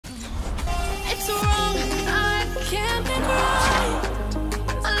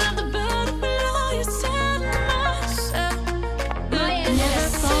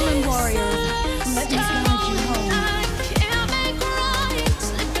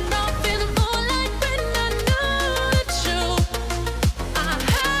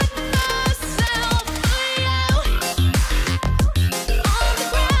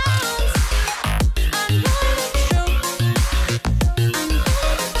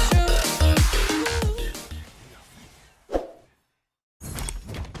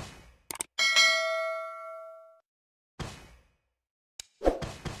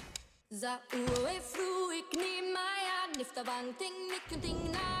Za uwe fruik ni maya nifta vanting nikunting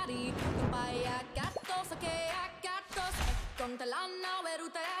nari Kumpaya gatos ake agatos Ekong talana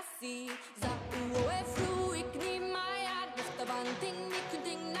weruta yasi Za uwe fruik ni maya nifta vanting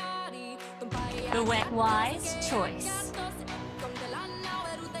nikunting nari Kumpaya The wise choice.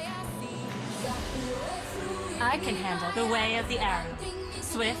 I can handle the way of the arrow.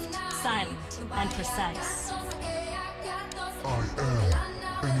 Swift, silent, and precise.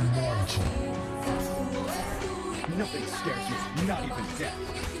 I am immortal. Nothing scares you, not even death.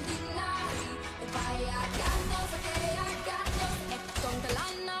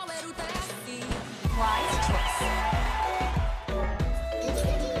 Wise choice.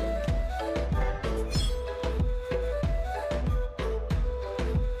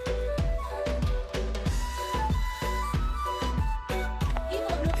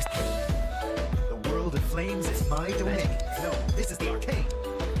 The world of flames is my domain. No, this is the arcade.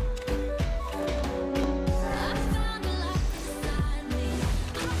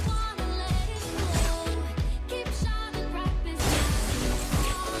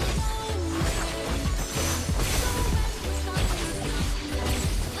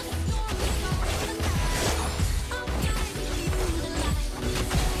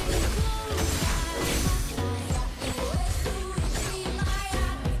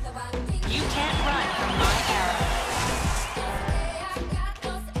 You can't run from my arrow.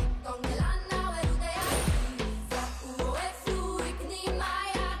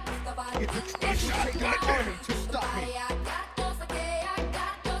 It's taking an army to stop me.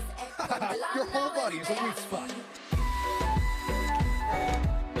 Your whole body is a weak spot.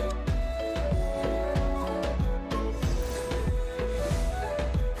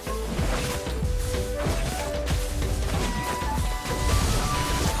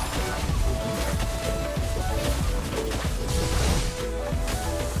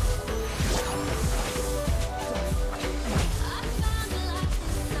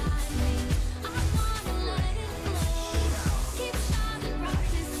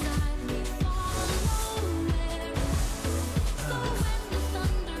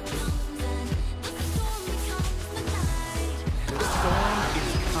 The storm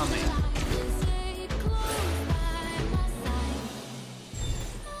is coming.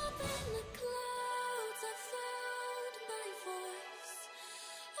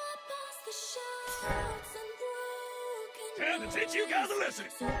 Time to teach you guys a lesson.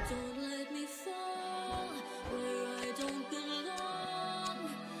 So don't let me fall where I don't belong.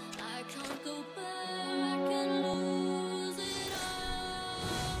 I can't go back and lose it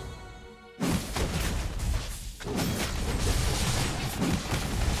all.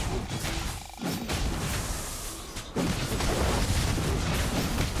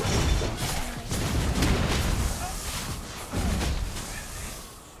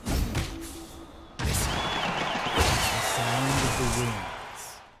 Sound of the winds.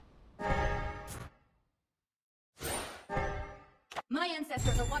 My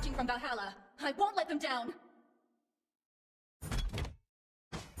ancestors are watching from Valhalla. I won't let them down.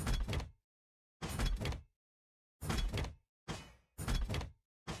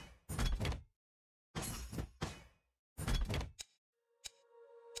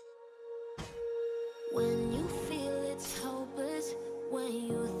 When you feel it's hopeless, when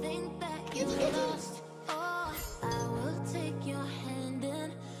you think that you're lost, oh, I will take your hand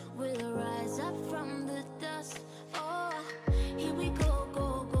and we'll rise up from the dust. Oh, here we go,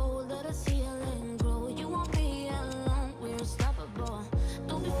 go, go, let us heal and grow. You won't be alone, we're unstoppable.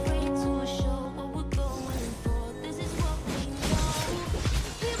 Don't be afraid to show what we're going for. This is what we know.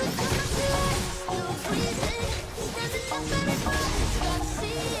 We were coming to us, still breathing, standing up very fast, start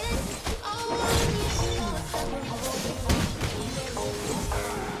seeing. Oh, you need to know it's that we're holding on.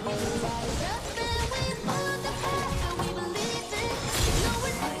 We rise up and we follow the path and we believe it. No,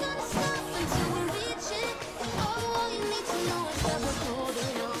 we're not gonna stop until we reach it. Oh, you need to know it's that we're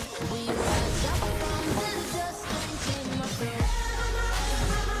holding on. We rise up from the dust and take my breath.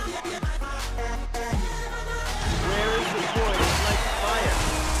 Where is the voice like fire?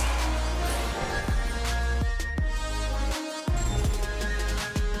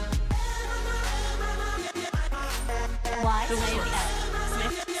 Wise the way of the arrow.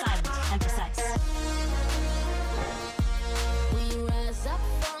 Swift, silent, and precise. We rise up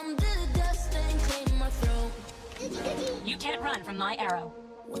from the dust and claim our throne. You can't run from my arrow.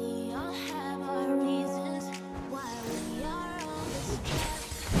 We all have our reasons why we are on this path.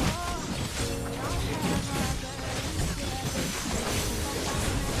 Oh, we all have our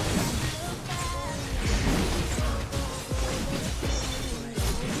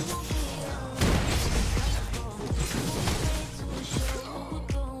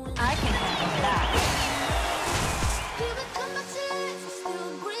I can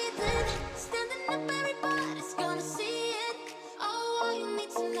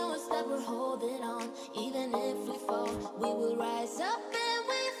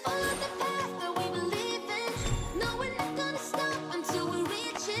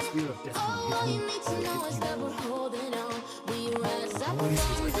Wheel of Destiny All hit you me. need to know is that we're holding on. We rise up from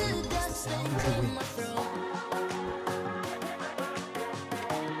the dust and claim our throne.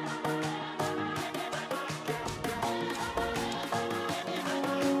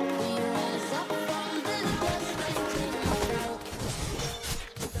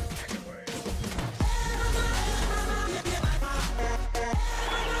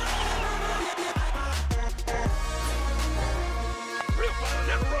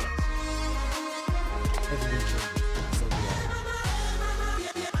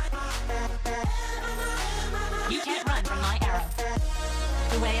 You can't run from my arrow.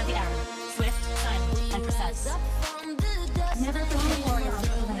 The way of the arrow. Swift, silent, and precise. Never forget, warrior.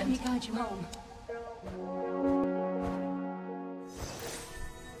 Let me guide you home.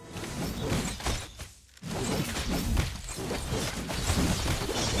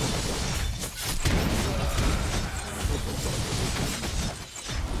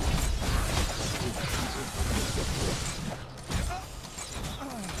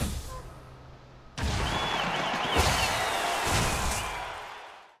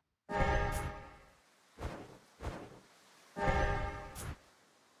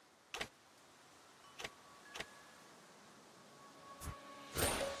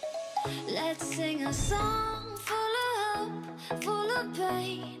 Let's sing a song full of hope, full of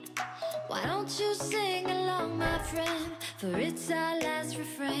pain. Why don't you sing along, my friend? For it's our last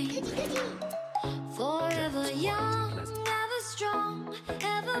refrain. Forever young, ever strong,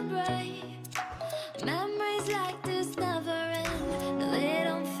 ever brave. Memories like this never end. No, they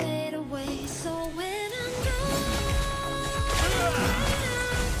don't fade away. So when I'm gone,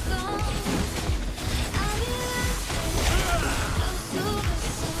 I'll be right there, close to the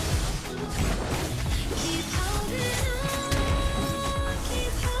sun. Keep holding on,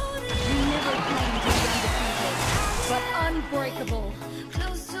 keep holding on. We never claimed to be undefeated, but unbreakable.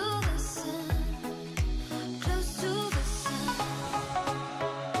 Close to the sun, close to the sun.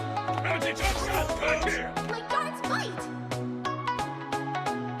 My guards fight!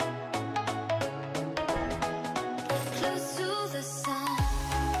 Close to the sun.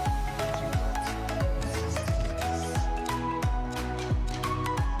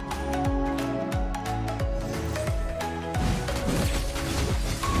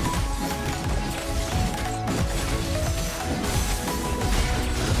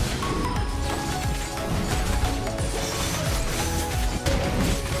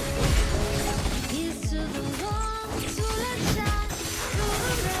 Here's to the ones who let shine through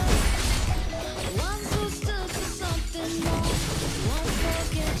the rain. The ones who stood for something more. Won't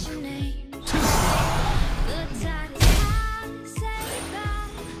forget your name. The tide is high, say goodbye,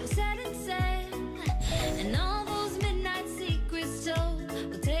 we're setting sail. And all those midnight secrets told,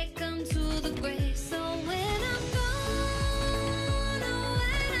 we'll take them to the grave. So when I'm gone, oh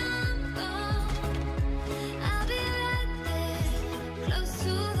when I'm gone, I'll be right there, close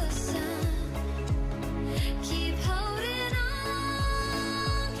to the sun. Keep holding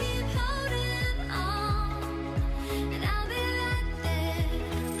on, keep holding on. And I'll be right there,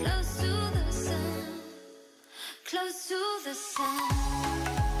 close to the sun, close to the sun.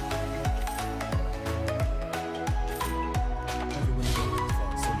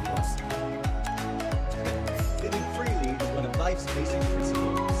 Living freely is one of life's basic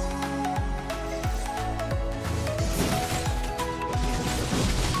principles.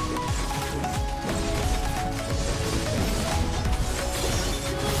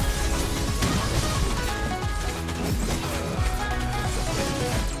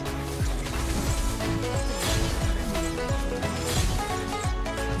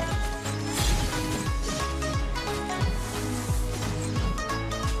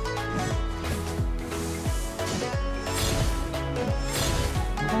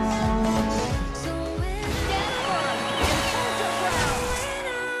 So when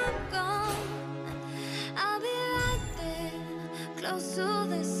I'm gone, I'll be right there, close to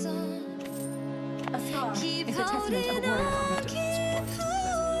the sun. A scar Keep is a testament of a holding warrior. on, keep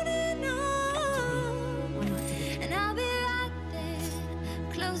holding on. And I'll be right there,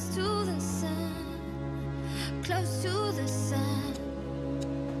 close to the sun, close to the sun.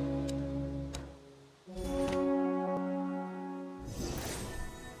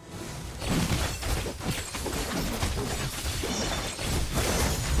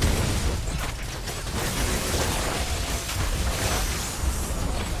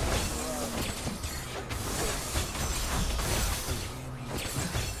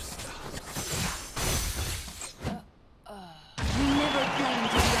 We never claimed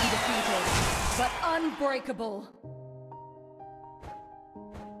to be undefeated, but unbreakable.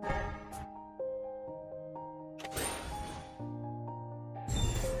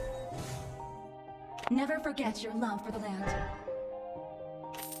 Never forget your love for the land.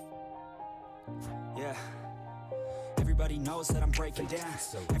 Yeah. Everybody knows that I'm breaking down.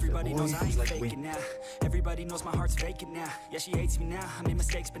 Everybody knows I ain't faking now. Everybody knows my heart's vacant now. Yeah, she hates me now. I made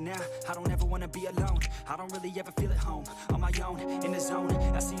mistakes, but now I don't ever wanna be alone. I don't really ever feel at home. On my own, in the zone.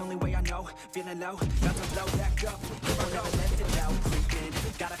 That's the only way I know. Feeling low, got to blow back up. Never let the doubt creep in.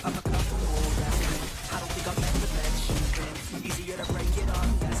 Gotta pop a couple more aspirin. I don't think I'll ever let you in. Easier to break it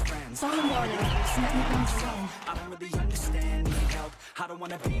off best friends. Fallen warrior, snap me down strong. I don't really understand, need help. I don't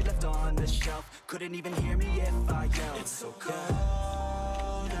wanna be left on the shelf. Couldn't even hear me if I yelled. It's so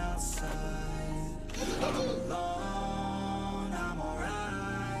cold outside. I'm alone, I'm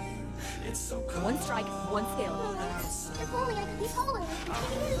alright. It's so cold. One strike, one skill. If only I could be taller.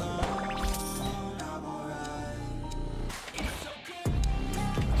 I'm alright.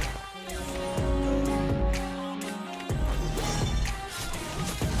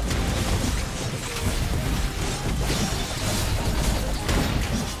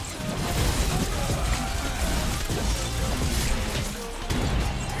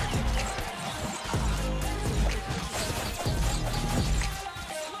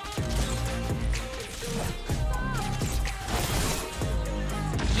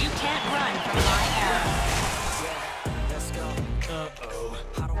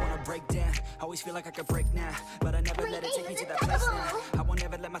 Always feel like I could break now, but I never let it take me to that place now. I won't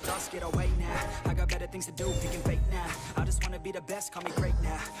ever let my thoughts get away now. I got better things to do, picking fate now. I just wanna be the best, call me great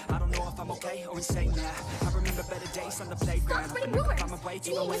now. I don't know if I'm okay or insane now. I remember better days on the playground. I never find my way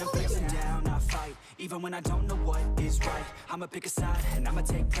even when I'm feeling down. I fight, even when I don't know what is right. I'ma pick a side, and I'ma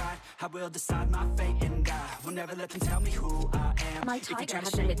take pride. I will decide my fate, and I will never let them tell me who I am. My If you tiger try to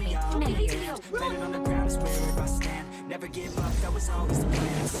has been shake with me I'll many be days. damned. Landing on the ground is where I stand. Never give up, that was always the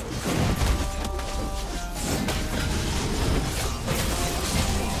plan.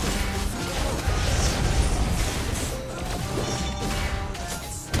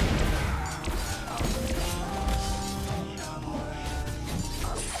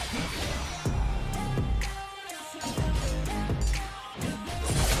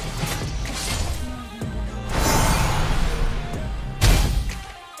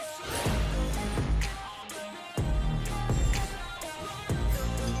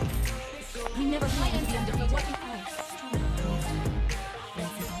 You never fight in the undefeated. What you are.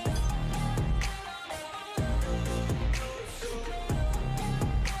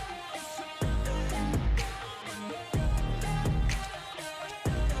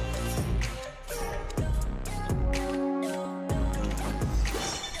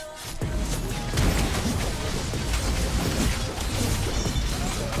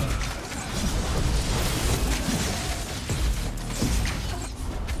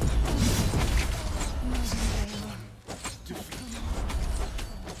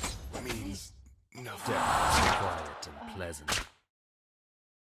 Quiet and pleasant.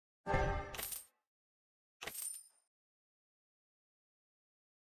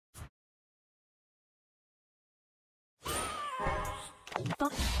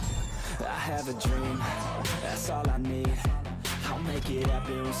 I have a dream, that's all I need. I'll make it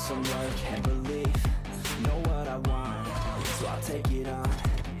happen with some work and belief. Know what I want, so I'll take it on.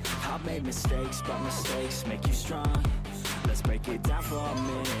 I've made mistakes, but mistakes make you strong. Let's break it down for a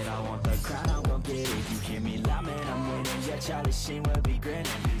minute. I want the crown, I'm gon' get it. You hear me loud, man, I'm winning. Yeah, Charlie Sheen will be grinning.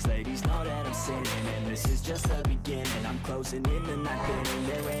 These ladies know that I'm sinning, and this is just the beginning. I'm closing in the night inning.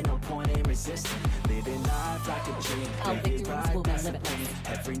 There ain't no point in resisting. Living life like a dream. Live it right, that's the thing.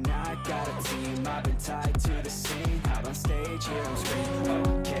 Every night, got a team. I've been tied to the scene. Out on stage, here I'm screaming.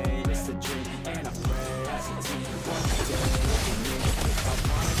 Okay, it's a dream, and I pray as a team. One day, look at me. If I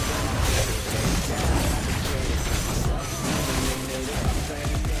want it, then I'll get it. Take down, I can get it. Myself, if I play,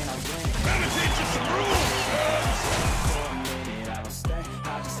 then I win. Gotta teach you some rules! For a minute, I don't stay. I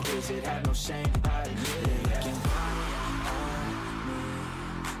just visit, have no shame. I admit it. Looking on me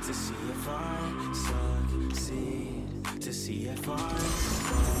to see if I succeed, to see if I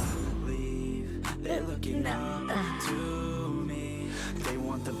believe. They're looking up to me. They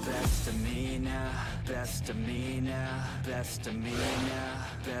want the best of me now, best of me now, best of me now,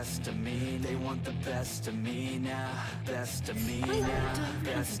 best of me. They want the best of me now, best of me now,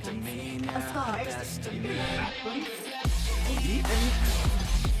 best of me now, best of me.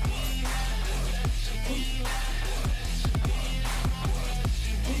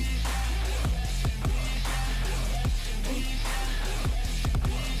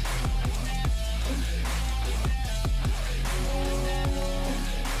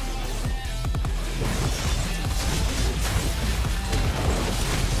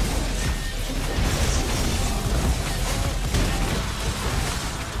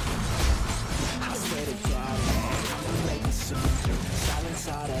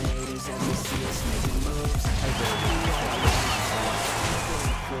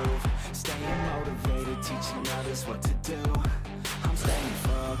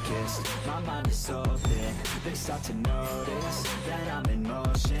 focused, my mind is open. They start to notice that I'm in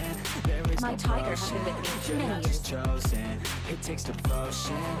motion. There is My no tiger has potion, been with me you're many not years. just chosen. It takes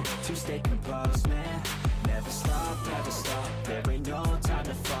devotion to stay composed, man. Never stop, there ain't no time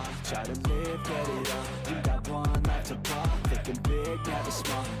to fall. Try to live, get it up, you got one life to ball. Thinking big, never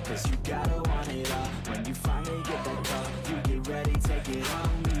small, cause you gotta want it all. When you finally get that call, you get ready, take it on.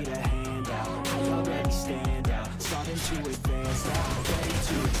 Need a hand out, I already stand out. Starting to advance now, ready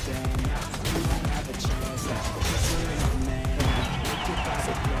to expand now. You don't have a chance now, cause you're in command now. Make it by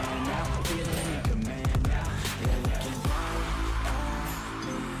the plan now, feeling in command now. Yeah, looking right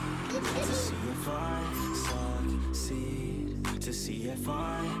at me to see if I succeed, to see if I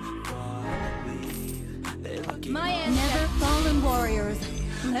believe. They're looking Never fallen warriors.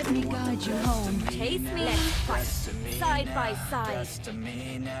 Let me guide you home. Chase me. Let's fight. Side by side. Best of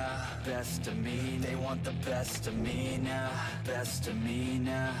me now, best of me. They want the best of me now, best of me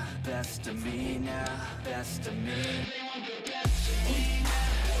now, best of me now, best of me. They want the best of me now.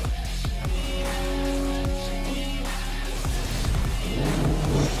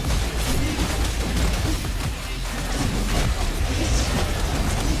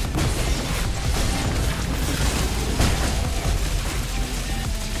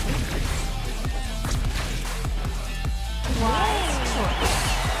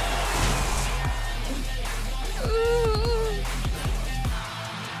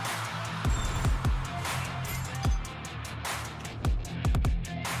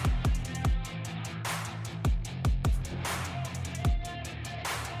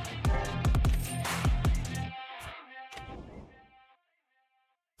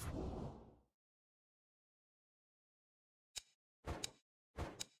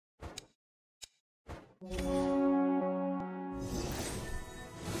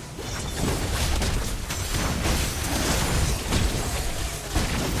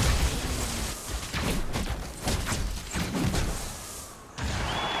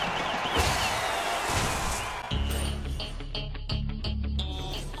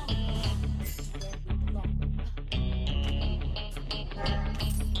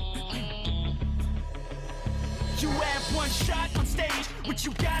 You have one shot on stage, what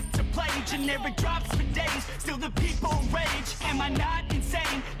you got to play. Generic drops for days, still the people rage. Am I not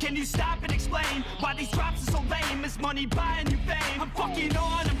insane? Can you stop and explain why these drops are so lame? Is money buying you fame? I'm fucking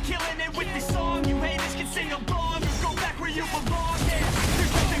on, I'm killing it with this song. You haters can sing along or go back where you belong. Yeah,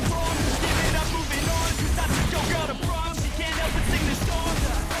 there's nothing wrong, just give it up, moving on. Cause I took your girl to prom, she can't help but sing this song.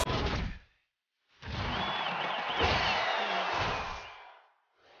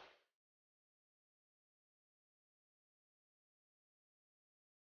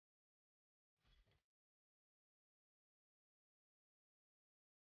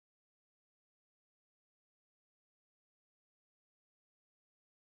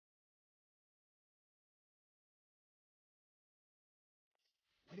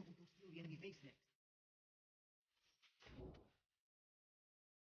 Why don't we go steal the enemy base next?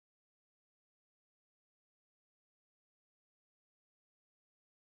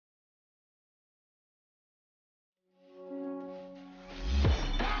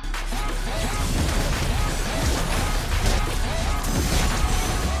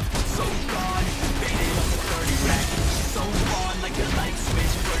 So gone, faded up the 30 rack. She's so on like a light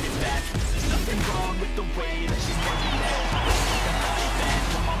switch, burning back. There's nothing wrong with the way that she's working that. I just want that body back,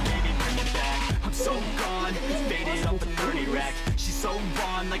 come on baby, bring it back. I'm so gone, faded up the 30 rack. She's so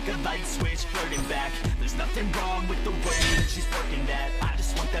on like a light switch, flirting back. There's nothing wrong with the way that she's working that. I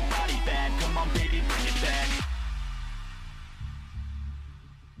just want that body back, come on baby, bring it back.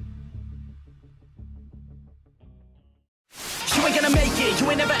 You ain't gonna make it, you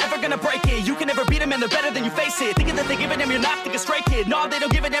ain't never ever gonna break it. You can never beat them and they're better than you, face it. Thinking that they give a damn, you're not, think a stray kid. No, they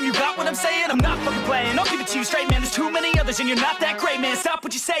don't give a damn, you got what I'm saying? I'm not fucking playing, I'll give it to you straight, man. There's too many others and you're not that great, man. Stop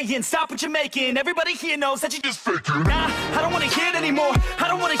what you're saying, stop what you're making. Everybody here knows that you just faking. Nah, I don't wanna hear it anymore, I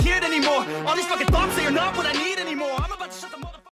don't wanna hear it anymore. All these fucking thoughts, they are not what I need anymore. I'm about to shut them off.